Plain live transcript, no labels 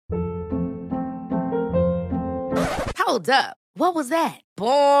Hold up. What was that?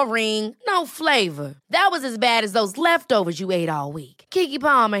 Boring. No flavor. That was as bad as those leftovers you ate all week. Keke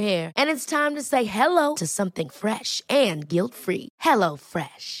Palmer here, and it's time to say hello to something fresh and guilt-free. Hello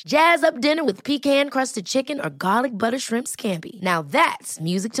Fresh. Jazz up dinner with pecan-crusted chicken or garlic butter shrimp scampi. Now that's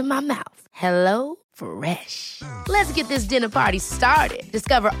music to my mouth. Hello Fresh. Let's get this dinner party started.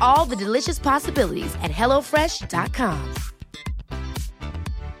 Discover all the delicious possibilities at hellofresh.com.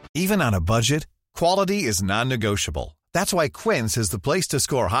 Even on a budget, quality is non-negotiable. That's why Quince is the place to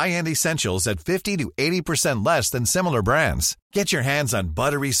score high-end essentials at 50 to 80% less than similar brands. Get your hands on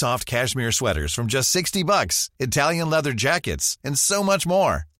buttery soft cashmere sweaters from just $60, Italian leather jackets, and so much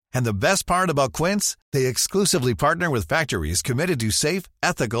more. And the best part about Quince, they exclusively partner with factories committed to safe,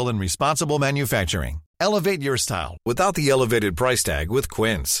 ethical, and responsible manufacturing. Elevate your style without the elevated price tag with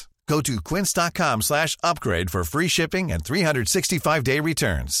Quince. Go to quince.com/upgrade for free shipping and 365-day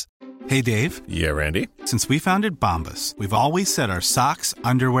returns. Hey, Dave. Yeah, Randy. Since we founded Bombas, we've always said our socks,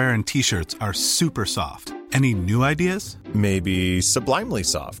 underwear, and T-shirts are super soft. Any new ideas? Maybe sublimely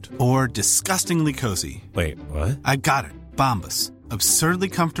soft. Or disgustingly cozy. Wait, what? I got it. Bombas. Absurdly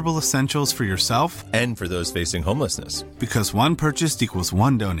comfortable essentials for yourself and for those facing homelessness. Because one purchased equals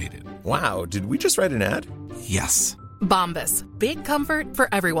one donated. Wow, did we just write an ad? Yes. Bombas. Big comfort for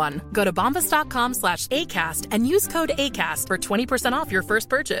everyone. Go to bombas.com/ACAST and use code ACAST for 20% off your first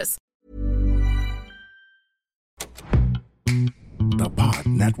purchase. The Pod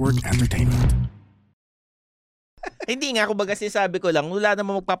Network Entertainment. Hindi nga, kumbaga sinasabi ko lang, wala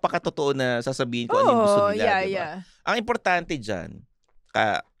namang magpapakatotoo na sasabihin ko ano yung gusto nila. Yeah. Ang importante dyan,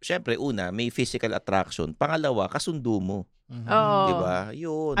 syempre, una, may physical attraction. Pangalawa, kasundo mo. Diba?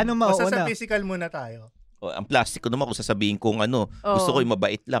 Yun. Ano mauna? Sa physical muna tayo. Ang plastic ko naman kung sasabihin kong gusto ko yung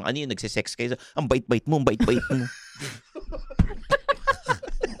mabait lang. Ano yung nagsisex kayo? Ang bait-bait mo, ang bait-bait mo.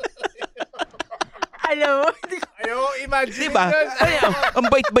 Alam mo, imagine. Diba? Ang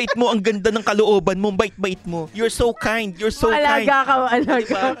bait-bait mo, ang ganda ng kalooban mo, ang bait-bait mo. You're so kind, you're so kind. Maalaga.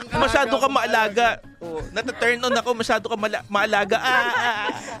 Diba? Masyado ka maalaga. Nata-turn on ako, masyado ka maalaga.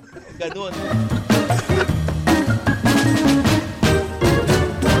 Ganun.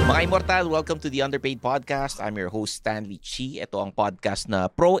 Mga Immortal, welcome to the Underpaid Podcast. I'm your host, Stanley Chi. Ito ang podcast na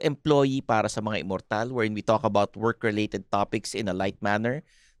pro-employee para sa mga Immortal, wherein we talk about work-related topics in a light manner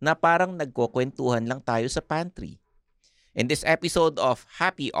na parang nagkukwentuhan lang tayo sa pantry. In this episode of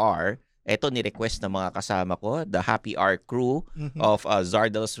Happy Hour, ito ni-request ng mga kasama ko, the Happy Hour crew of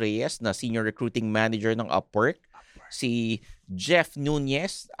Zardos Reyes, na Senior Recruiting Manager ng Upwork, si Jeff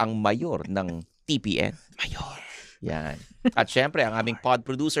Nunez, ang mayor ng TPN. Mayor. Yan. At syempre, ang aming pod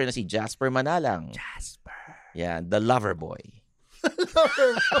producer na si Jasper Manalang. Yan, the lover boy.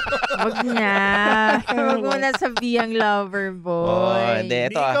 Wag na. Wag mo na sabihang lover boy. Hindi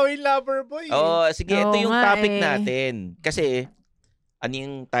ikaw yung lover boy. Sige, ito yung topic natin. Kasi, ano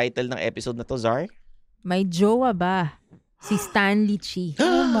yung title ng episode na to, Zar? May jowa ba? Si Stanley Chi.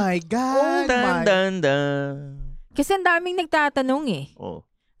 Oh my God. Kasi ang daming nagtatanong eh.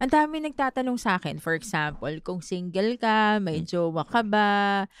 Ang daming nagtatanong sa akin. For example, kung single ka, may jowa ka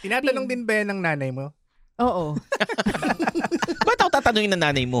ba? Tinatanong din ba yan ng nanay mo? Oo. Ba't ako tatanungin ng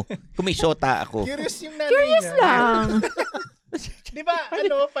nanay mo? Kung may shota ako. Curious yung nanay Curious niya. lang. Di ba,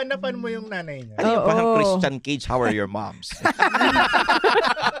 panapan mo yung nanay niya? Ano yung parang Christian Cage, how are your moms?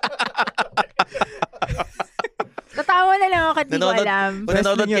 Tatawa na lang ako kasi di ko alam.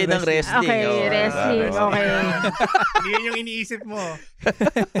 Nanonood kayo ng wrestling. Okay, wrestling. Okay. Hindi yun yung iniisip mo.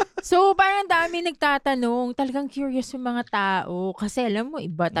 So, parang dami nagtatanong. Talagang curious yung mga tao. Kasi alam mo,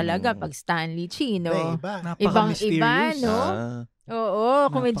 iba talaga pag Stanley Chi, no? Ibang-iba, no? Oo,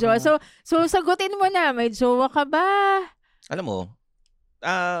 kung may jowa. So, sagutin mo na, may jowa ka ba? Alam mo,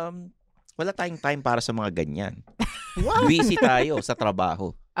 wala tayong time para sa mga ganyan. Busy tayo sa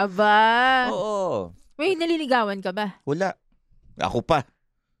trabaho. Aba. Oo. May naliligawan ka ba? Wala. Ako pa.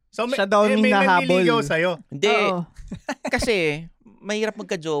 So, siya daw may nanliligaw sa'yo? Hindi. Kasi, mahirap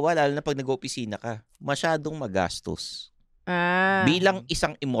magka-jowa, lalo na pag nag-opisina ka. Masyadong magastos. Bilang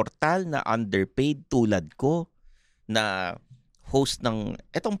isang immortal na underpaid tulad ko, na host ng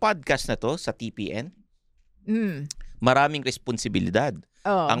etong podcast na to sa TPN, maraming responsibilidad.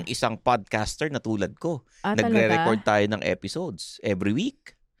 Ang isang podcaster na tulad ko. Nagre-record tayo ng episodes every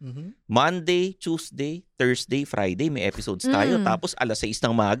week. Monday, Tuesday, Thursday, Friday, may episodes tayo. Tapos alas 6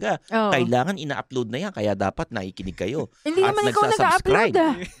 ng maga. Kailangan ina-upload na yan. Kaya dapat nakikinig kayo. Hindi naman ikaw nag-upload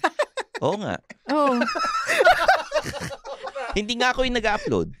Oo nga. Hindi nga ako yung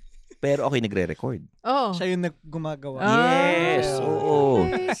nag-upload. Pero ako yung nagre-record. Siya yung gumagawa. Yes. Oo.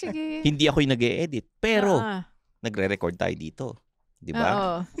 Okay, sige. Hindi ako yung nag-e-edit. Pero nagre-record tayo dito. Di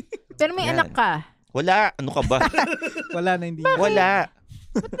ba? Pero may anak ka. Wala. Ano ka ba? Wala na, hindi. Wala.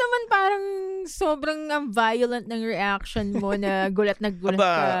 Ba't naman parang sobrang violent ng reaction mo na gulat na gulat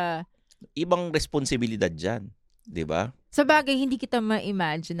ka? Ibang responsibilidad dyan. Diba? Sa bagay, hindi kita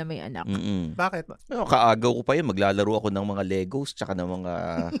ma-imagine na may anak. Bakit? Kaagaw ko pa yun. Maglalaro ako ng mga Legos tsaka ng mga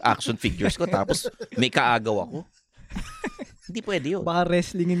action figures ko. Tapos may kaagaw ako. Hindi pwede yun. Baka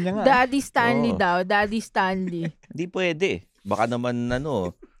wrestlingin niya nga. Daddy Stanley daw. Daddy Stanley. Hindi pwede. Baka naman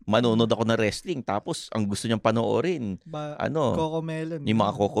manonood ako ng wrestling tapos ang gusto niyang panoorin Coco Melon. Yung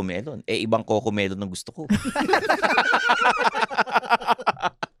mga Coco Melon. Ibang Coco Melon ang gusto ko.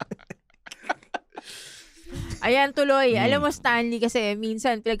 Ayan tuloy. Alam mo Stanley kasi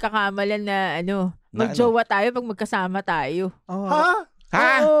minsan pinagkakamalan na mag-jowa tayo pag magkasama tayo. Oh.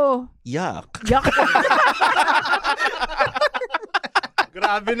 Ha? Oo. Yuck.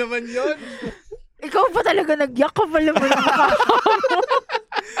 Grabe naman yun. Ikaw pa talaga nag-yuck ka pala mo ng mukha mo.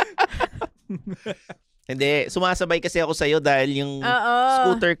 Hindi, sumasabay kasi ako sa'yo dahil yung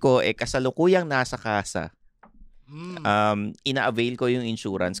scooter ko kasalukuyang nasa kasa. Ina-avail ko yung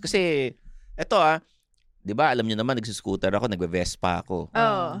insurance. Kasi, eto di ba, alam nyo naman, nagsuscooter ako, nagbe-Vespa ako.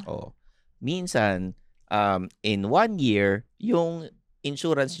 Minsan, in 1 year, yung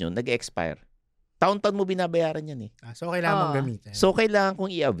insurance nyo nag-expire. Taon-taon mo binabayaran yan eh. So, kailangan mong gamitin. So, kailangan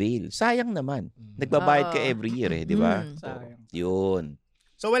kong i-avail. Sayang naman. Nagbabayad ka every year di ba? Yun.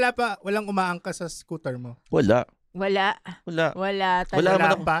 So, walang umaangkas sa scooter mo? Wala. Wala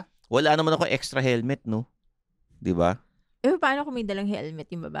talaga. Wala naman ako extra helmet, no? Di ba? Paano kung may dalang helmet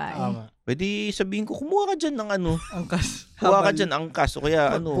yung babae? Pwede sabihin ko, kumuha ka dyan ng angkas. Kumuha ka dyan angkas. O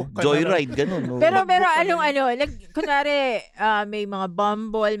kaya, joyride, ganun. No? Pero kunwari, may mga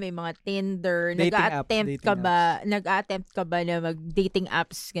Bumble, may mga Tinder, nag-a-attempt ka ba na mag-dating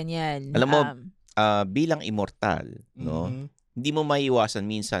apps, ganyan? Alam mo, bilang immortal, no? Hindi mo maiiwasan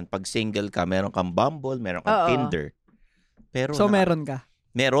minsan, pag single ka, meron kang Bumble, meron kang Tinder. Pero meron ka?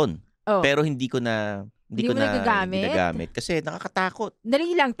 Meron. Pero hindi ko nagagamit kasi nakakatakot.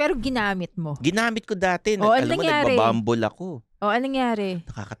 Dali lang, pero ginamit mo. Ginamit ko dati. Alam mo, nagbabumble ako. Anong nangyari?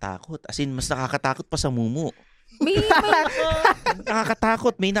 Nakakatakot. As in, mas nakakatakot pa sa mumu. May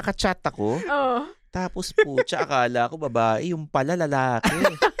nakakatakot. May nakachat ako. Tapos putya, akala ko babae, yung pala lalaki.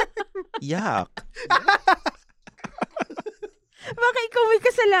 Yak. Baka ikaw may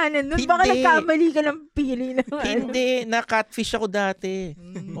kasalanan nun. Baka nagkamali ka ng pili. Hindi. Na-catfish ako dati.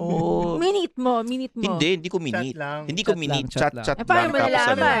 Minute mo. Hindi ko minute. Hindi ko minute. Chat lang. Paano mo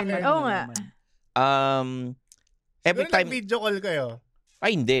nalaman? Oo nga. Every time. Video call kayo?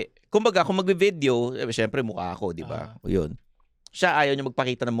 Ay, hindi. Kumbaga, kung magbe-video, syempre mukha ako, di ba? Yun. Siya ayaw niya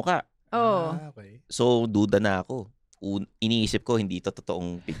magpakita ng mukha. Okay. So, duda na ako. Iniisip ko, hindi ito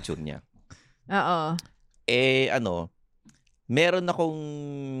totoong picture niya. Meron akong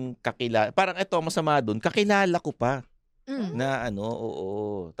kakilala. Parang ito, masama doon. Kakilala ko pa. Na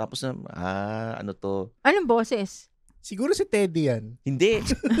Tapos to. Anong boses? Siguro si Teddy yan. Hindi.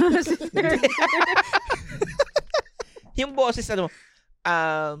 Yung boses,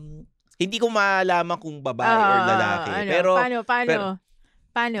 hindi ko malaman kung babae or lalaki. Pero,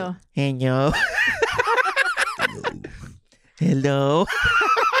 Paano? Hello? Hello?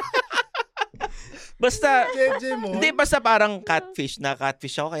 Basta, basta parang catfish.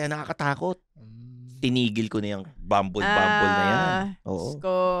 Na-catfish ako, kaya nakakatakot. Tinigil ko na yung Bumble na yan. Oo.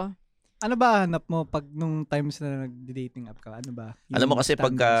 Ano ba hanap mo pag nung times na nag-dating app ka? Ano ba? Alam mo kasi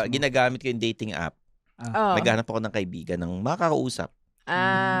pag ginagamit ko yung dating app, naghanap ako ng kaibigan ng makakausap.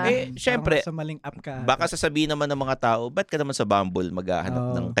 Syempre, sa maling app ka. Baka sasabihin naman ng mga tao, ba't ka naman sa Bumble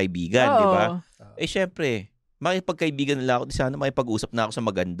maghahanap ng kaibigan, di ba? Syempre, makipagkaibigan nila ako, sana makipag-usap na ako sa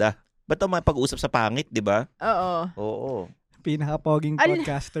maganda. Ba't ako makipag-usap sa pangit, di ba? Oo. Pinaka-poging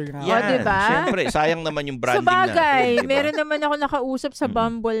podcaster nga. Yan, diba? Syempre, sayang naman yung branding natin. Sa bagay, diba? meron naman ako nakausap sa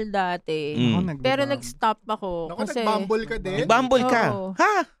Bumble dati. Pero nag-stop ako. Kasi nag-Bumble ka din? Nag-Bumble ka?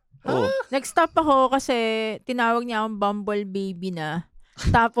 Ha? Nag-stop ako kasi tinawag niya akong Bumble baby na.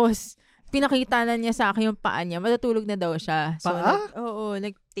 Tapos, pinakita na niya sa akin yung paa niya. Matutulog na daw siya. So,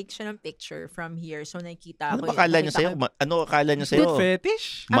 nag-take siya ng picture from here. So, nakikita ko. Ano akala niya sa'yo? Ano akala niya sa'yo? Good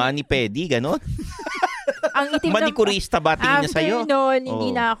fetish? Mani-pedi, gano'n? Ang itim manikurista ba tingin niya sa'yo? After noon, hindi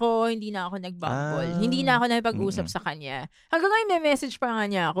na ako nag-Bumble. Hindi na ako nakipag-usap sa kanya. Hanggang ngayon, may message pa nga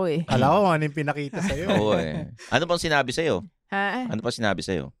niya ako eh. Alam ko ano yung pinakita sa'yo. Oo Ano bang sinabi sa'yo? Ha? Ano pa sinabi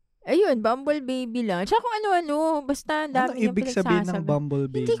sa'yo? Ayun, Bumble baby lang. Tsaka kung ano-ano, basta dami niyang pinagsasabi. Ano ibig sabihin ng Bumble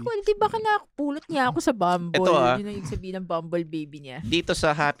baby? Hindi ba nakapulot niya ako sa Bumble? Ito Yun ang ibig sabihin ng Bumble baby niya. Dito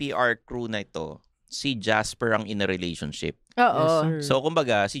sa Happy Hour crew na ito, si Jasper ang in a relationship. Oo. Yes, so,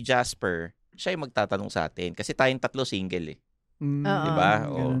 kumbaga, si Jasper, siya yung magtatanong sa atin. Kasi tayong tatlo single eh. Diba?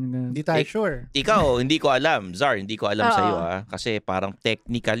 Hindi tayo sure. Ikaw, hindi ko alam. Zar, hindi ko alam sa'yo kasi parang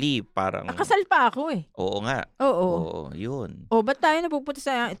technically, parang... Kasal pa ako eh. Oo nga. Oo. Yun. Ba't tayo napupunta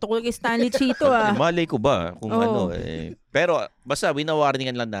sa... Ito ko kay Stanley Chito Malay ko ba kung ano eh. Pero basta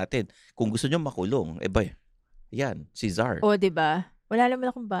winawarningan lang natin. Kung gusto nyo makulong, yan, si Zar. Diba? Wala naman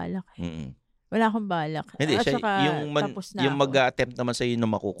akong balak. Wala akong balak. Hindi, at siya, saka, yung mag-attempt naman sa'yo na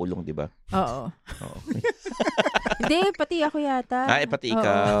makukulong, di ba? Oo. Hindi, pati ako yata. Pati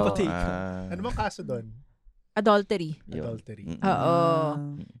ikaw. Ano bang kaso doon? Adultery. Oo.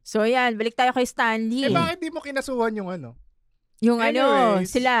 So yan, balik tayo kay Stanley. Bakit di mo kinasuhan yung ano? Yung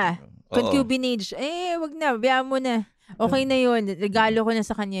sila. Concubinage. Wag na, biyaan mo na. Okay na yun. Regalo ko na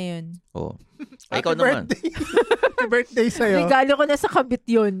sa kanya yun. Ikaw naman. Happy birthday sa'yo. Regalo ko na sa kabit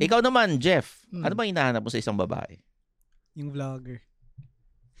yun. Ikaw naman, Jeff. Ano ba hinahanap mo sa isang babae? Yung vlogger.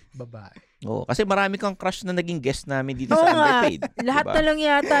 Babae. Kasi marami kang crush na naging guest namin dito sa Underpaid. Lahat na lang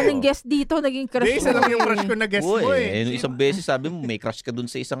yata ng guest dito naging crush. Isa lang yung crush ko na guest mo eh. Yung isang beses sabi mo, may crush ka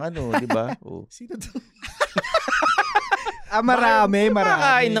dun sa isang di ba? Sino to? Marami.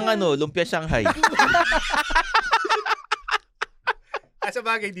 Makain ng lumpia Shanghai. Sa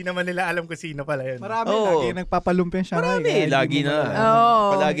bagay, di naman nila alam kung sino pala yun. Marami lagi nagpapalumpia Shanghai. Marami, lagi na.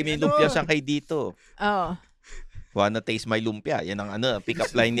 Palagi may lumpia Shanghai dito. Wanna taste my lumpia. Yan ang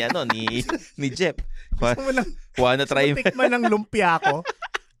pick-up line ni Jeff. Wanna try. Tikman ng lumpia ko.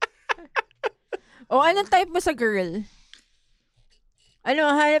 Anong type mo sa girl?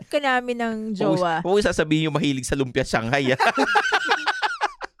 Hanap ka namin ng jowa. Huwag sasabihin yung mahilig sa lumpia Shanghai.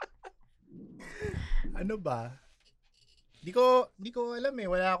 Ano ba? Di ko alam eh.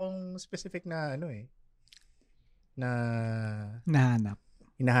 Wala akong specific na na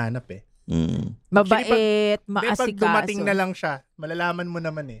hinahanap eh. Mabait, maasikaso. Pag dumating na lang siya, malalaman mo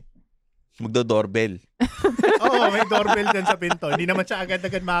naman eh. Magdo-doorbell. May doorbell dyan sa pinto. Hindi naman siya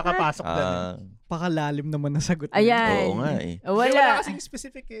agad-agad makakapasok dyan. Pakalalim naman ang sagot. Ayan. Oo nga eh. Wala kasing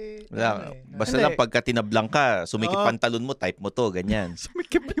specific eh. Basta lang pagka tinablang ka, sumikip pantalon mo, type mo to, ganyan.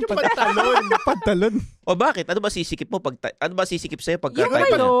 Sumikip yung pantalon. O bakit? Ano ba sisikip mo? Ano ba sisikip sa'yo pagka yung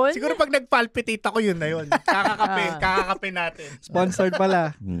type mo? Siguro pag nagpalpitate ako, yun na yun. Kakakape natin. Sponsored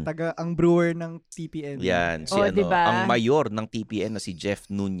pala. Ang brewer ng TPN. Yan. Diba? Ang mayor ng TPN na si Jeff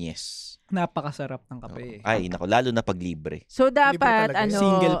Nunez. Napakasarap ng kape. Ay, nako, lalo na pag libre. So dapat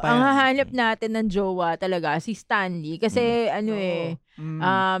single pa ang yan. hahanap natin ng jowa talaga si Stanley kasi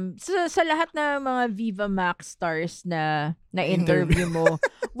sa lahat ng mga Viva Max stars na interview mo,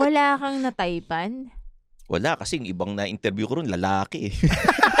 wala kang nataypan? Wala kasi yung ibang na-interview ko rin lalaki.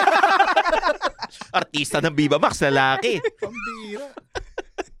 Artista ng Viva Max, lalaki. Pambira.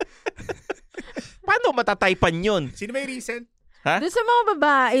 Paano matataypan yun? Sino may recent? Doon sa mga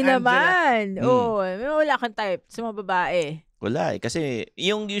babae naman. Wala kang type sa mga babae. Wala eh. Kasi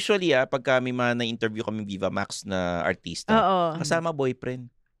yung usually pagka may mga na-interview kami Viva Max na artista, kasama boyfriend.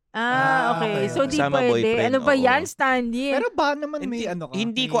 Okay. So, di kasama pwede. boyfriend, Ano ba yan, Stanley? Pero ba naman may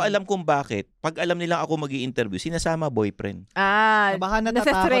Hindi ko alam kung bakit. Pag alam nila ako mag-i-interview, sinasama boyfriend. Baka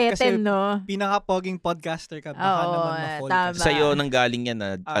natatakot kasi no? pinaka-poging podcaster ka. Baka naman ma-fall ka. Sa'yo nang galing yan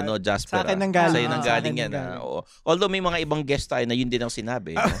na Jasper. Sa akin nang galing. Sa'yo nang galing yan although may mga ibang guest tayo na yun din ang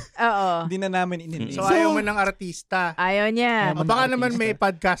sinabi. Hindi na namin inintindi. So, ayaw mo ng artista. Ayaw niya. Baka naman may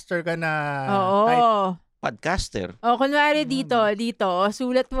podcaster ka na type. Podcaster. Kunwari dito,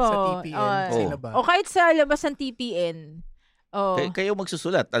 sulat mo. Sa TPN. Sino ba? O kahit sa labas ng TPN. Kayo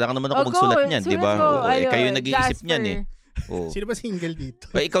magsusulat. Alam naman ako magsulat niyan, di ba? Kayo yung nag-iisip niyan eh. Sino ba single dito?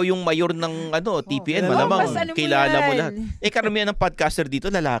 Ikaw yung mayor ng TPN, malamang kilala mo lahat. Karamihan ng podcaster dito,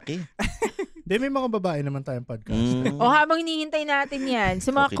 lalaki. May mga babae naman tayong podcaster. Habang hinihintay natin yan,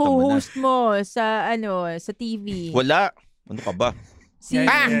 sa mga co-host mo sa TV. Wala. Ano ka ba? Sino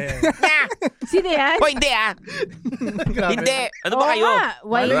yan? Hindi Hindi. Ano ba kayo?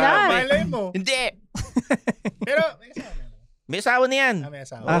 Why not? Malay mo. Hindi. Pero, may asawa na yan. May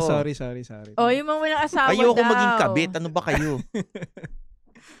asawa. Sorry. Yung mga walang asawa Ayoko daw. maging kabit. Ano ba kayo?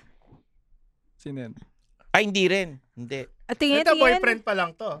 Sino yan? Hindi rin. Hindi. Ito, boyfriend pa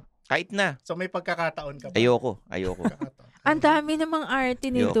lang to. Kahit na. So, may pagkakataon ka ba? Ayoko. Ang dami namang arte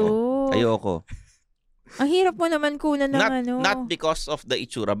nito. Ayoko. Ang hirap mo naman kunan ng Not because of the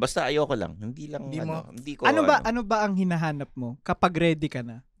itsura. Basta ayoko lang. Hindi ko. Ano ba ang hinahanap mo kapag ready ka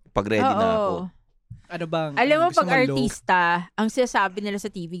na? Pag ready na ako. Ano bang alam mo, pag artista, ang sinasabi nila sa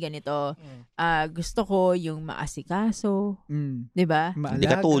TV ganito, gusto ko yung maasikaso. Di ba? Hindi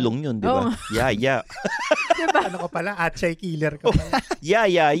ka tulong yun, di ba? Yeah. Diba? Ano ka pala? Achay killer ka pala.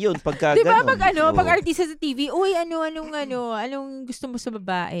 Yeah, yun. Pagka diba, ganun. pag artista sa TV, uy, anong gusto mo sa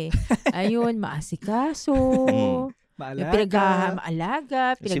babae? Ayun, maasikaso.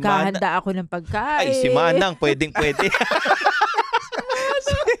 Maalaga, pinaghahanda ako ng pagkain. Ay, si Manang, pwede.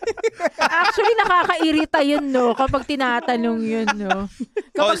 Actually, nakakairita yun, no? Kapag tinatanong yun, no?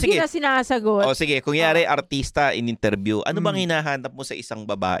 Kapag sinasagot. Sige. Kunyari, artista in interview, ano bang hinahanap mo sa isang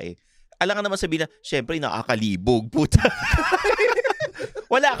babae? Alam ka naman sabihin na, syempre, nakakalibog, puta.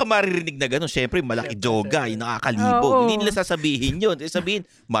 Wala ka maririnig na gano'n. Syempre, malaki joga, nakakalibog. Hindi nila sasabihin yun. Sabihin,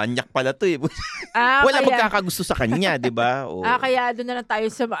 manyak pala to eh. Wala magkakagusto sa kanya, di ba? Kaya doon na lang tayo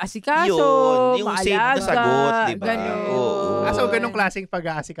sa maasikaso, yun, yung safe na sagot, di ba? So, ganong klaseng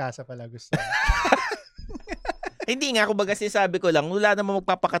pag-aasikasa pala gusto. Hindi nga, kumbaga sinasabi ko lang, wala namang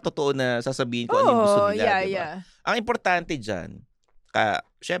magpapakatotoo na sasabihin ko ano yung gusto nila, di ba? Ang importante dyan,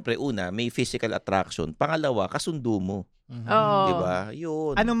 syempre, una, may physical attraction. Pangalawa, kasundo mo. Diba?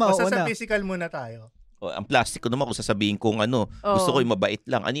 Yun. Ano mauna? Sa physical muna tayo. Ang plastic ko naman kung sasabihin kong gusto ko yung mabait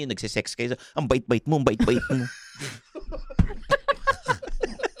lang. Ano yung nagsisex kayo? Ang bait-bait mo.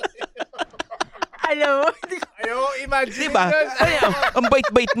 Alam mo, imagine. Diba? Ang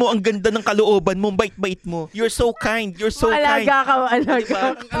bait-bait mo, ang ganda ng kalooban mo, ang bait-bait mo. You're so kind. Maalaga ka.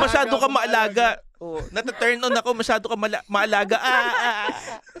 Diba? Masyado ka maalaga. Nata-turn on ako, masyado ka maalaga.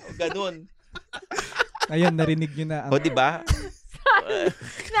 Ganun. Ayun, narinig nyo na. Diba?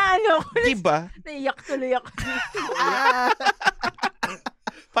 Naano ko. Diba? Naiyak tuloy ako.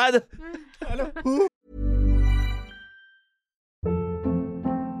 Paano?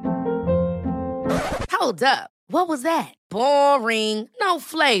 Hold up. What was that? Boring. No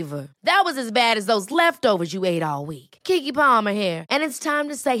flavor. That was as bad as those leftovers you ate all week. Keke Palmer here, and it's time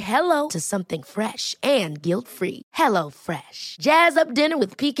to say hello to something fresh and guilt-free. Hello Fresh. Jazz up dinner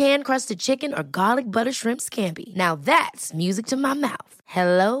with pecan-crusted chicken or garlic butter shrimp scampi. Now that's music to my mouth.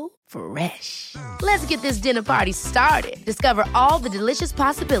 Hello Fresh. Let's get this dinner party started. Discover all the delicious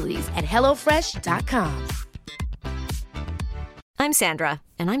possibilities at HelloFresh.com. I'm Sandra,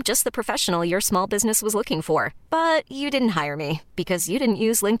 and I'm just the professional your small business was looking for. But you didn't hire me because you didn't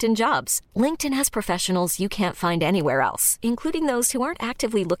use LinkedIn Jobs. LinkedIn has professionals you can't find anywhere else, including those who aren't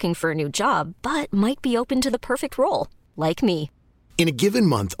actively looking for a new job, but might be open to the perfect role, like me. In a given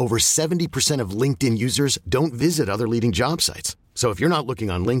month, over 70% of LinkedIn users don't visit other leading job sites. So if you're not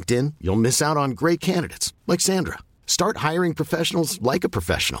looking on LinkedIn, you'll miss out on great candidates like Sandra. Start hiring professionals like a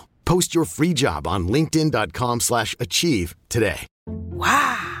professional. Post your free job on linkedin.com/achieve today.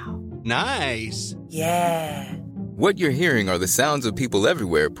 Wow. Nice. Yeah. What you're hearing are the sounds of people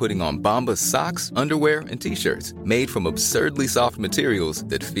everywhere putting on Bombas socks, underwear, and T-shirts made from absurdly soft materials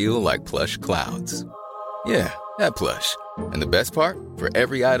that feel like plush clouds. Yeah, that plush. And the best part? For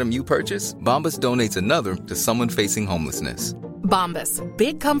every item you purchase, Bombas donates another to someone facing homelessness. Bombas.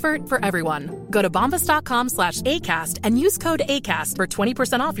 Big comfort for everyone. Go to bombas.com/ACAST and use code ACAST for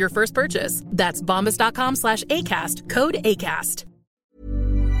 20% off your first purchase. That's bombas.com/ACAST. Code ACAST.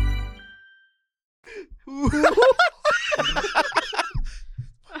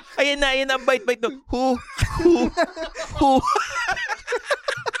 Ayan ang bait-bait no.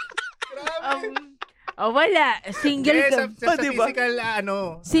 Wala. Single ka. Sa physical,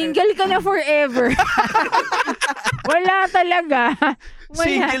 Single ka na forever. Wala talaga.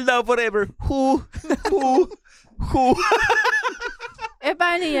 Single na forever. Who?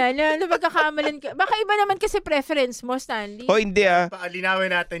 Paano yan? Ano magkakamalan ka? Baka iba naman kasi preference mo, Stanley. Hindi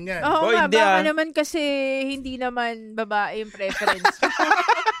Paalinawin natin yan. Oo nga, baka naman kasi hindi naman babae yung preference.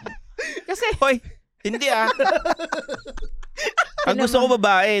 Kasi... Hindi Ang gusto ko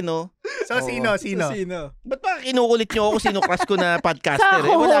babae, no? So, sino? Ba't ba kinukulit nyo ako sino crush ko na podcaster?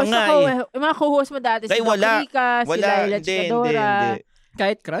 Wala nga Yung mga co-host mo dati, si Doc Rica, si Laila Chikadora.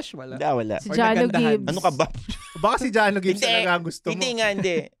 Kahit crush, wala. Wala. Si Jano Gibbs. Ano ka ba? Baka si Jano Gibbs talaga gusto mo.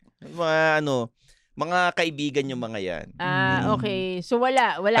 Hindi. Mga kaibigan yung mga yan. Okay. So,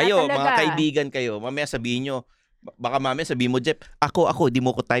 wala kayo, talaga. Mga kaibigan kayo. Mamaya sabihin nyo, baka mamaya sabihin mo, Jeff, ako, di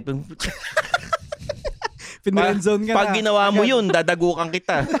mo ko type. Pinrenzone ka na. Pag ginawa mo yun, dadagukan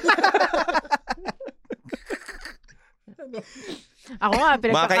kita. Ako nga,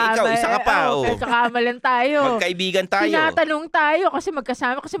 ikaw, isa ka pa. Pinagkakamalan tayo. Magkaibigan tayo. Tinatanong tayo kasi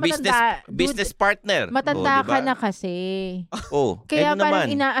magkasama. Kasi business partner. Matanda ka na kasi. Kaya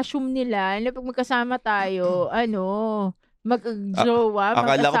parang ina-assume nila na pag magkasama tayo, mag-jowa, mag-asawa.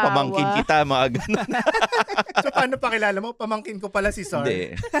 Akala ko pamangkin kita, mga ganun. So, paano pakilala mo? Pamangkin ko pala si Sar.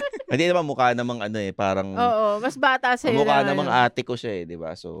 Hindi naman mukha namang parang... Oo, mas bata sa'yo. Mukha namang ate ko siya di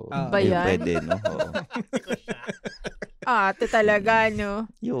ba? So, pwede, no? Ate talaga, no?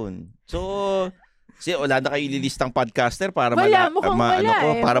 Yun. So, wala na kayo lilistang podcaster para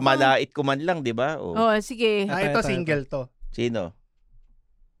para malait ko man lang, di ba? Sige. Ito single to. Single. Sino?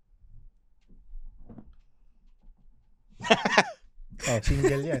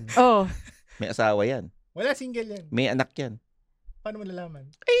 Single yan. May asawa yan. Wala, single yan. May anak yan. Paano mo nalaman?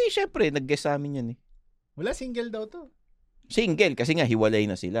 Syempre, nag-guess sa amin yan eh. Wala, single daw to. Single, kasi nga hiwalay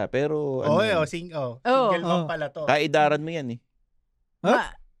na sila. Pero, single mom pala to. Kaidaran mo yan eh.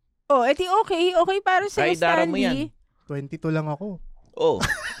 Edi okay. Okay para sa Kaidaran mo Stanley. yan. 22 lang ako.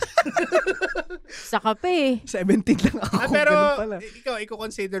 Sa kape. 17 lang ako. Pero, ikaw,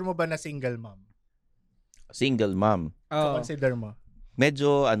 i-consider mo ba na single mom? Single mom. I-consider mo?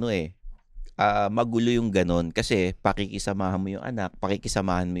 Medyo, magulo yung ganon. Kasi, pakikisamahan mo yung anak,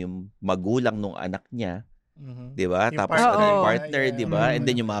 pakikisamahan mo yung magulang ng anak niya. Diba? Tapos yung partner, diba? And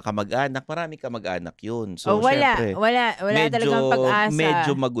then yung mga kamag-anak, marami kamag-anak yun. So, syempre, wala talagang pag-asa.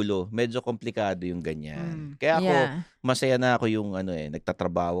 Medyo magulo, medyo komplikado yung ganyan. Kaya ako, masaya na ako yung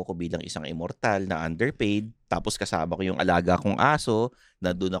nagtatrabaho ko bilang isang immortal na underpaid, tapos kasama ko yung alaga kong aso,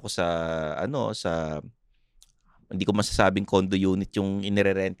 na doon ako sa hindi ko masasabing condo unit yung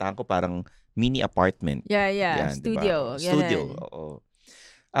inirerentahan ko, parang mini apartment. Yan, studio. Diba? Studio, oo.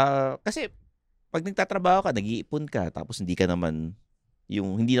 Kasi pag nagtatrabaho ka, nag-iipon ka, tapos hindi naman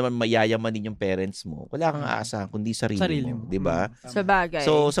mayayamanin yung parents mo, wala kang aasahan kundi sarili mo. Diba? Sa bagay.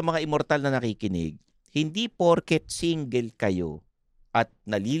 So, sa mga immortal na nakikinig, hindi porket single kayo at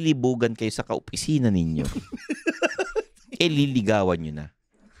nalilibugan kayo sa kaopisina ninyo, liligawan nyo na.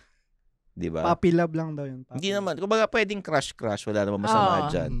 Diba? Puppy love lang daw yun. Hindi naman. Kumbaga, pwedeng crush, wala naman masama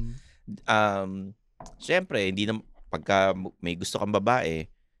dyan. Siyempre, hindi naman, pagka may gusto kang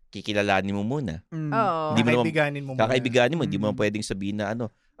babae, kikilalanin mo muna. Hindi mo kakaibiganin mo. Hindi mo pwedeng sabihin na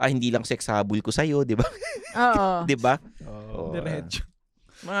hindi lang sex habol ko sa'yo, di ba? Di ba? Diretso.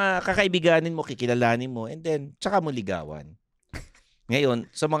 Mga kakaibiganin mo, kikilalanin mo, and then, tsaka mo ligawan. Ngayon,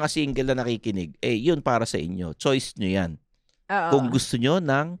 sa mga single na nakikinig, yun para sa inyo. Choice nyo yan. Kung gusto nyo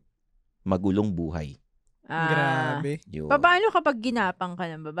ng magulong buhay. Grabe. Paano kapag ginapang ka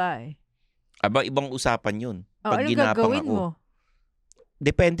ng babae? Ibang usapan yun. Pag anong ginapang gagawin mo?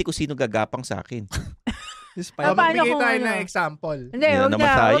 Depende kung sino gagapang sa akin. Magbigay tayo ng example. Hindi, huwag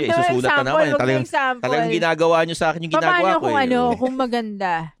na. Isusulat na naman. Talagang ginagawa nyo sa akin yung ginagawa ko. Paano kung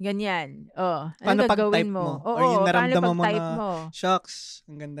maganda? Ganyan. Ano gagawin mo? Or yung naramdaman mo na, shucks,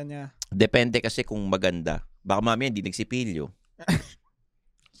 ang ganda niya. Depende kasi kung maganda. Baka mamaya hindi nagsipilyo.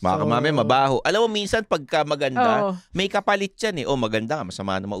 Baka mamaya mabaho. Alam mo, minsan pagka maganda, may kapalit yan eh. Maganda nga,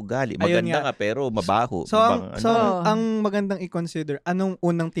 masama na maugali. Maganda nga, pero mabaho. So, ang magandang i-consider, anong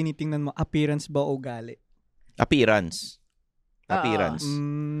unang tinitingnan mo? Appearance ba o ugali? Appearance.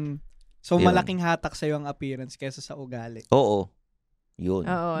 So, malaking hatak sa'yo ang appearance kaysa sa ugali? Oo. Yun.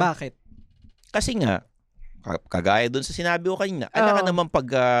 Bakit? Kasi nga, kagaya doon sa sinabi ko kanina, ka naman pag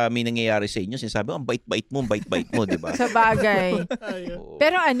may nangyayari sa inyo, sinasabi ko, ang bait-bait mo, di ba? Sa bagay.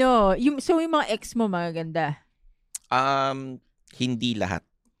 Pero yung mga ex mo magaganda? Hindi lahat.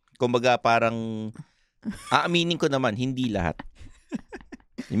 Kumbaga parang, aaminin ko naman, hindi lahat.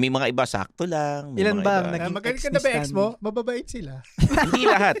 May mga iba sakto lang. Ilan ba naging ex ni Stanley? Ex mo? Mababait sila. Hindi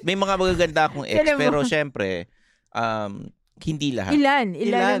lahat. May mga magaganda akong ex, pero syempre, hindi lahat.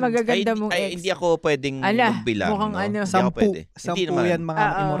 Ilan magaganda mong ex? Hindi ako pwedeng magbilang. Mukhang Sampu yan mga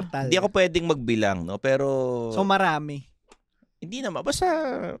immortal. Hindi ako pwedeng magbilang, no? Pero so marami. Hindi naman. Basta,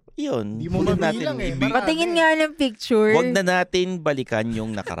 yun. Hindi mo mabilang Patingin nga ng picture. Huwag na natin balikan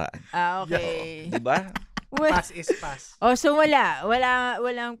yung nakaraan. Okay. Diba? Pass is pass. So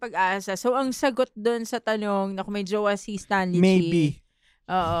walang pag-asa. So ang sagot doon sa tanong na kung may jowa si Stanley Maybe.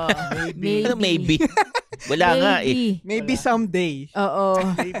 Maybe. Wala nga eh. Maybe someday.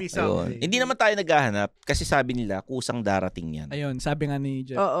 Maybe someday. Hindi naman tayo naghahanap kasi sabi nila kusang darating yan. Ayun, sabi nga ni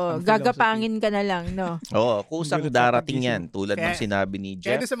Jeff. Gagapangin ka na lang, no? Kusang darating yan. Tulad ng sinabi ni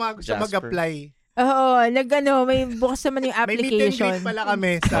Jeff. Kaya sa mga gusto mag-apply. May bukas naman yung application. May meet and greet pala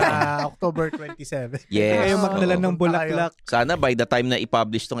kami sa October 27. Yes. Kayo magdala ng bulaklak. Sana by the time na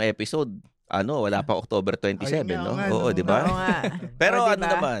i-publish tong episode, wala pa October 27, no? Oo, di ba? Pero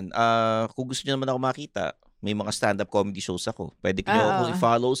naman, kung gusto niyo naman ako makita, may mga stand-up comedy shows ako. Pwede niyo akong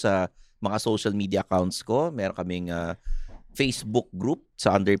i-follow sa mga social media accounts ko. Meron kaming Facebook group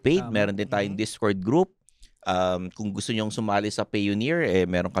sa Underpaid. Meron din tayong Discord group. Kung gusto nyong sumali sa Payoneer,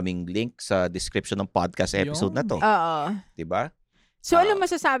 meron kaming link sa description ng podcast episode na to. Diba? So, ano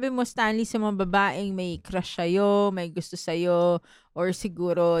masasabi mo, Stanley, sa mga babaeng may crush sa'yo, may gusto sa'yo, or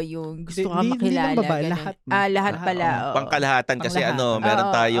siguro yung gusto ka makilala? Hindi babae, lahat pala. Pangkalahatan kasi meron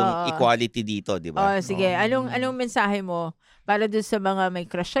tayong equality dito, di ba? Sige. Anong mensahe mo para doon sa mga may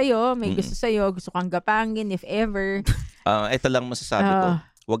crush sa'yo, may gusto sa'yo, gusto kang gapangin, if ever? Ito lang masasabi ko.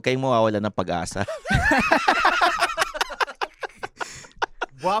 Huwag kayong mawawala ng pag-asa.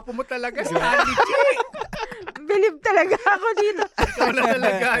 Guwapo mo talaga, Stanley. believe talaga ako dito. Ikaw na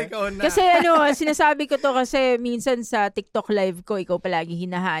talaga, ikaw na. Kasi sinasabi ko to kasi minsan sa TikTok live ko, ikaw palagi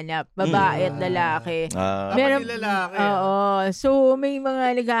hinahanap. Babae at lalaki. Meron lalaki. Oo. So, may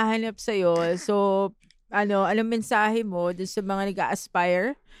mga naghahanap sa'yo. So, anong mensahe mo dun sa mga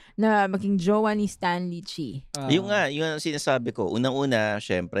nag-aspire na maging jowa ni Stanley Chi? Yung ang sinasabi ko. Unang-una,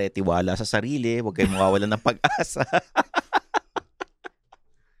 syempre, tiwala sa sarili. Huwag kayong mawawalan ng pag-asa.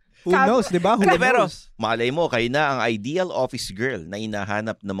 Who knows, di ba? Pero, malay mo, kayo na ang ideal office girl na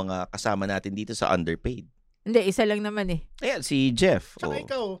hinahanap ng mga kasama natin dito sa Underpaid. Hindi, isa lang naman eh. Ayan, si Jeff. Tsaka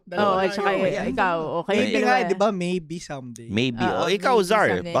ikaw. Tsaka ikaw. Okay, hindi nga, di ba? Maybe someday. Maybe. Ikaw,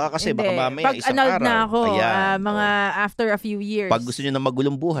 Zar. Baka kasi, baka mamaya pag isang araw. Pag na ako, mga after a few years. Pag gusto nyo na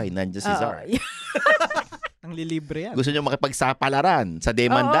magulong buhay, nandiyan si Zar. Ang lilibre yan. Gusto nyo makipagsapalaran sa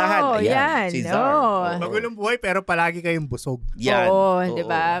demandahan. Ayan, si Zar. Magulong buhay pero palagi kayong busog. Yan. Oo, di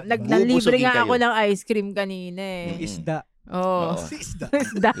ba? Nalibre nga ako ng ice cream kanina eh. Isda. Oo. Isda.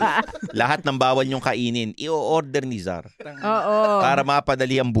 Lahat ng bawal nyong kainin, i-order ni Zar. Oo. Para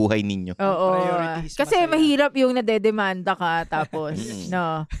mapadali ang buhay ninyo. Oo. Kasi mahirap yung nadedemanda ka tapos,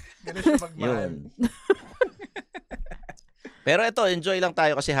 no. Ganun siya magmahal. Pero ito, enjoy lang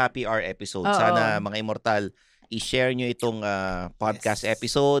tayo kasi happy hour episode. Sana mga immortal, i-share nyo itong podcast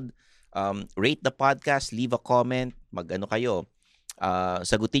episode. Rate the podcast, leave a comment, mag-ano kayo.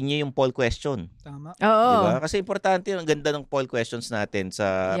 Sagutin nyo yung poll question. Tama. Oo. Diba? Kasi importante ang ganda ng poll questions natin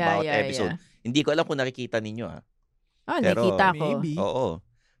sa bawat episode. Hindi ko alam kung nakikita ninyo. Pero, nakita ko. Maybe. Oo.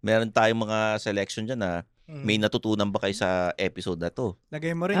 Meron tayong mga selection dyan na may natutunan ba kayo sa episode na to?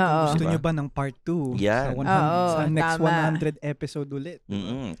 Lagay mo rin kung gusto nyo ba ng part 2 sa next 100 episode ulit.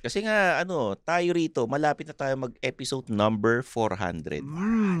 Kasi nga, tayo rito, malapit na tayo mag-episode number 400.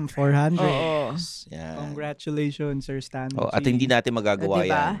 400. Yan. Congratulations, Sir Stanley. At hindi natin magagawa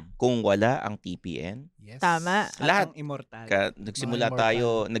yan kung wala ang TPN. Yes. Tama. Lahat. Immortal. Nagsimula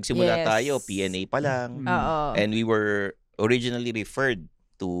tayo, PNA pa lang. And we were originally referred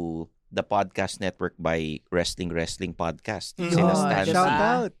to the podcast network by Wrestling Podcast. Sila Stanley. Shout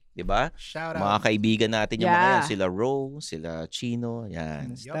out. Diba? Shout out. Mga kaibigan natin yung mga yan. Sila Ro, sila Chino,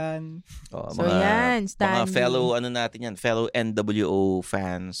 yan. Stan. So yan, Stanley. Mga fellow, fellow NWO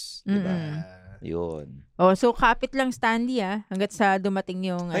fans. Diba? Yun. So kapit lang Stanley hanggat sa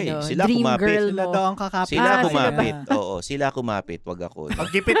dumating yung sila dream kumapit. girl Sila mo. daw ang kakapit. Sila kumapit. Oo, sila kumapit. Wag ako.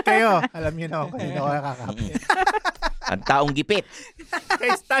 Pag-gipit kayo, alam niyo na ako kanino kayo kakapit. Ang taong gipit.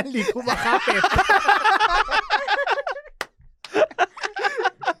 Kay Stanley, kumakapit.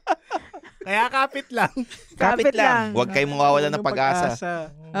 Kaya kapit lang. Kapit lang. Huwag kayong mawawala ng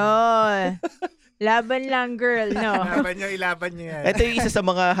pag-asa. Laban lang, girl, no? Ilaban nyo yan. Ito yung isa sa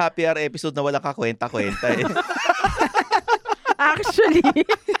mga happy hour episode na wala kakwenta-kwenta eh. Actually,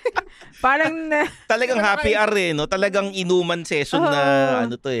 parang talagang happy hour eh, no? Talagang inuman session na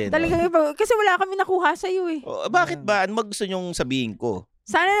talagang kasi wala kami nakuha sa iyo eh. Bakit ba? Ano gusto nyong sabihin ko?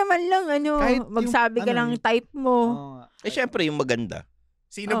 Sana naman lang magsabi ka ng type mo. Syempre yung maganda.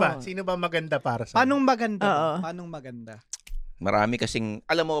 Sino ba? Sino ba maganda para sa? Paanong maganda? Paanong maganda? Marami kasing,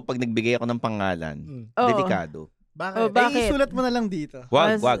 alam mo, pag nagbigay ako ng pangalan, delikado. Bakit? Bakit? Isulat mo na lang dito.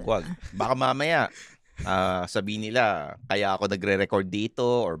 Wag. Baka mamaya, sabihin nila, kaya ako nagre-record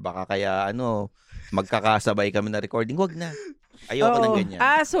dito, or baka kaya, magkakasabay kami na recording. Wag na. Ayoko ng ganyan.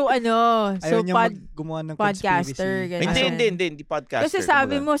 So ayaw niya gumawa ng podcaster. Hindi podcaster. Kasi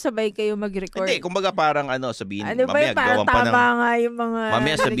sabi mo, sabay kayo mag-record. Hindi, kumbaga parang sabihin, mamaya gawan pa ng... nga yung mga...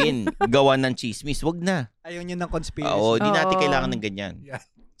 Mamaya sabihin, gawan ng chismis. Wag na. Ayaw niya ng conspiracy. Oo, di natin kailangan ng ganyan.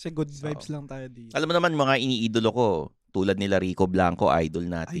 Kasi good vibes lang tayo dito. Alam mo naman, mga iniidolo ko, tulad nila Rico Blanco, idol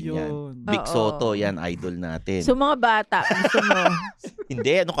natin yan. Vic Soto, yan, idol natin. So mga bata, gusto mo?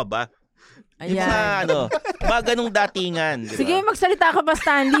 Hindi, ano ka ba? Ayan. Mga ganong datingan. Diba? Sige, magsalita ka ba,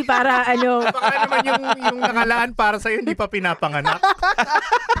 Stanley, para Baka naman yung nakalaan para sa'yo, hindi pa pinapanganak.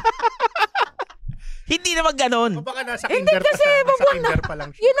 Hindi naman ganon. O baka nasa kinder pa siya. Nasa kinder pa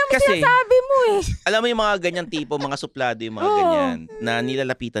lang siya. Yun naman sinasabi mo eh. Alam mo yung mga ganyan tipo, mga suplado yung mga ganyan, na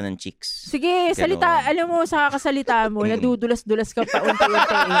nilalapitan ng chicks. Sige, salita. Alam mo, sa kakasalita mo, nadudulas-dulas ka pa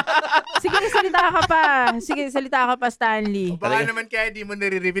unti-unti. Sige, salita ka pa, Stanley. O baka naman kaya di mo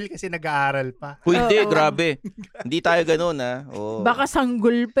nire-reveal kasi nag-aaral pa. Hindi, grabe. Hindi tayo ganon, Baka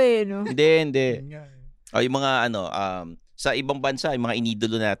sanggol pa eh, no? Hindi. Yung mga sa ibang bansa, yung mga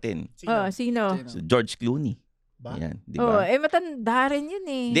inidolo natin. Sino? George Clooney. Yan, di ba? Matanda rin yun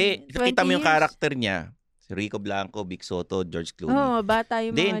eh. Hindi, nakita mo yung karakter niya. Si Rico Blanco, Vic Soto, George Clooney. Bata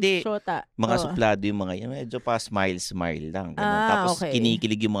yung mga shota. Mga suplado yung mga yan. Medyo pa smile lang. Tapos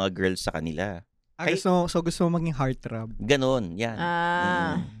kinikilig yung mga girls sa kanila. So gusto mo maging heartthrob? Ganon, yan.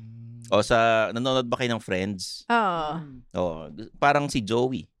 O nanonood ba kayo ng Friends? Oo. Parang si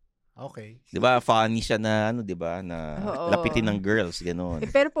Joey. Okay. 'Di ba? Funny siya na di ba, na lapitin ng girls, ganoon.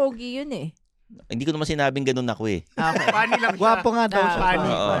 Pero pogi yun eh. Hindi ko naman sinabing ganoon ako eh. Okay. Funny lang siya. Gwapo nga daw siya.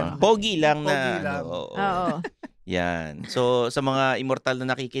 Funny. Pogi lang na. Pogi lang. Oo. Yan. So sa mga immortal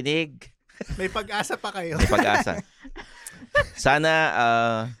na nakikinig, may pag-asa pa kayo. May pag-asa. Sana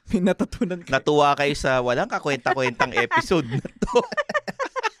may natutunan kayo. Natuwa kayo sa walang kakwenta-kwentang episode na to.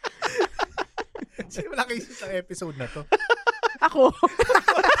 Sino nakisip sa episode na to? Ako.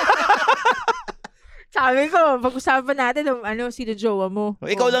 Sabi ko, pag-usapan natin sino jowa mo.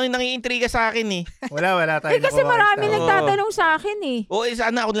 Ikaw lang yung nangiintriga sa akin eh. Wala tayo. Kasi marami nagtatanong sa akin eh.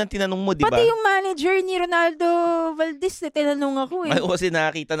 Sana ako lang tinanong mo, di ba? Pati yung manager ni Ronaldo Valdez, tinanong ako eh. Kasi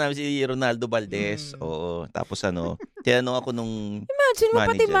nakita namin si Ronaldo Valdez. Oo. Tapos tinanong ako nung imagine mo,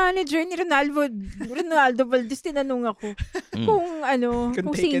 pati manager ni Ronaldo Valdez, tinanong ako.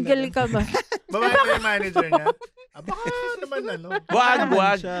 Kung single ka ba? Babae ba yung manager niya? Baka naman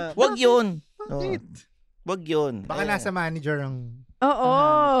Wag yun. Wag yun. Baka nasa manager ang... Oo.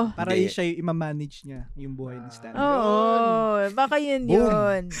 Para siya yung ima-manage niya yung buhay ni Stanley. Oo. Baka yun.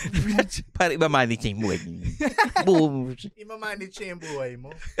 Para ima-manage niya yung buhay niya. Boom. Ima-manage niya yung buhay mo.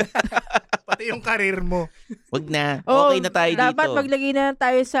 Pati yung karir mo. Wag na. Okay na tayo dito. Dapat maglagay na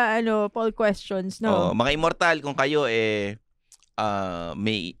tayo sa poll questions, no? Mga immortal, kung kayo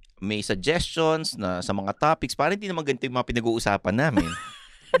may suggestions na sa mga topics, para hindi naman ganito yung mga pinag-uusapan namin.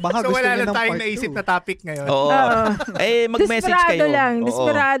 Baka so wala na tayong naisip na topic ngayon. Oo. Mag-message kayo.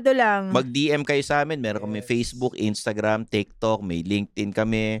 Desperado lang. Mag-DM kayo sa amin. Meron kami Facebook, Instagram, TikTok, may LinkedIn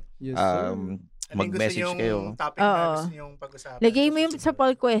kami. Yes, mag-message kayo. Topic na gusto niyong pag-usapan. Lagay mo yung sa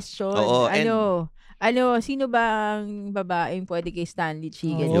poll question. Sino ba ang babaeng pwede kay Stanley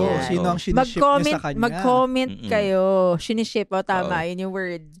Chi? Sino ang siniship niya sa kanya? Mag-comment kayo. Siniship. Tama, yun yung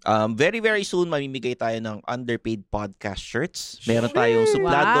word. Very, very soon, mamimigay tayo ng underpaid podcast shirts. Meron tayong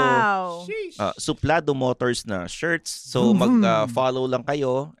Suplado Motors na shirts. So, mag-follow lang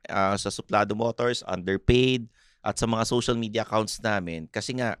kayo sa Suplado Motors, underpaid, at sa mga social media accounts namin.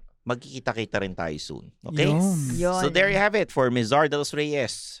 Kasi nga, magkikita-kita rin tayo soon. Okay? Yun. So there you have it for Ms. Zardos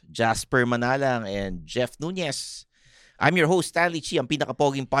Reyes, Jasper Manalang, and Jeff Nunez. I'm your host, Stanley Chi, ang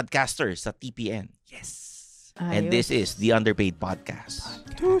pinakapoging podcaster sa TPN. Yes. And this is the Underpaid Podcast.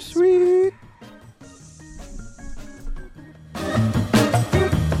 Too sweet.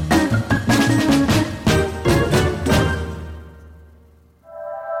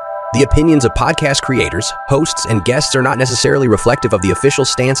 The opinions of podcast creators, hosts, and guests are not necessarily reflective of the official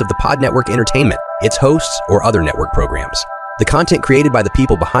stance of the Pod Network Entertainment, its hosts, or other network programs. The content created by the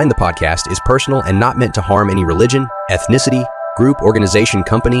people behind the podcast is personal and not meant to harm any religion, ethnicity, group, organization,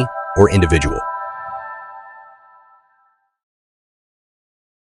 company, or individual.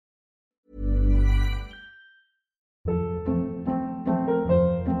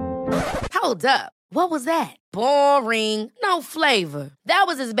 Hold up. What was that? Boring. No flavor. That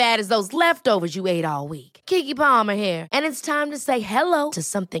was as bad as those leftovers you ate all week. Keke Palmer here, and it's time to say hello to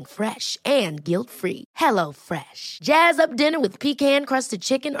something fresh and guilt-free. Hello Fresh. Jazz up dinner with pecan-crusted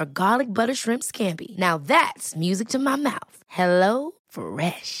chicken or garlic butter shrimp scampi. Now that's music to my mouth. Hello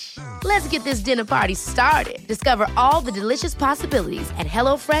Fresh. Let's get this dinner party started. Discover all the delicious possibilities at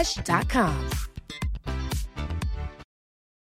HelloFresh.com.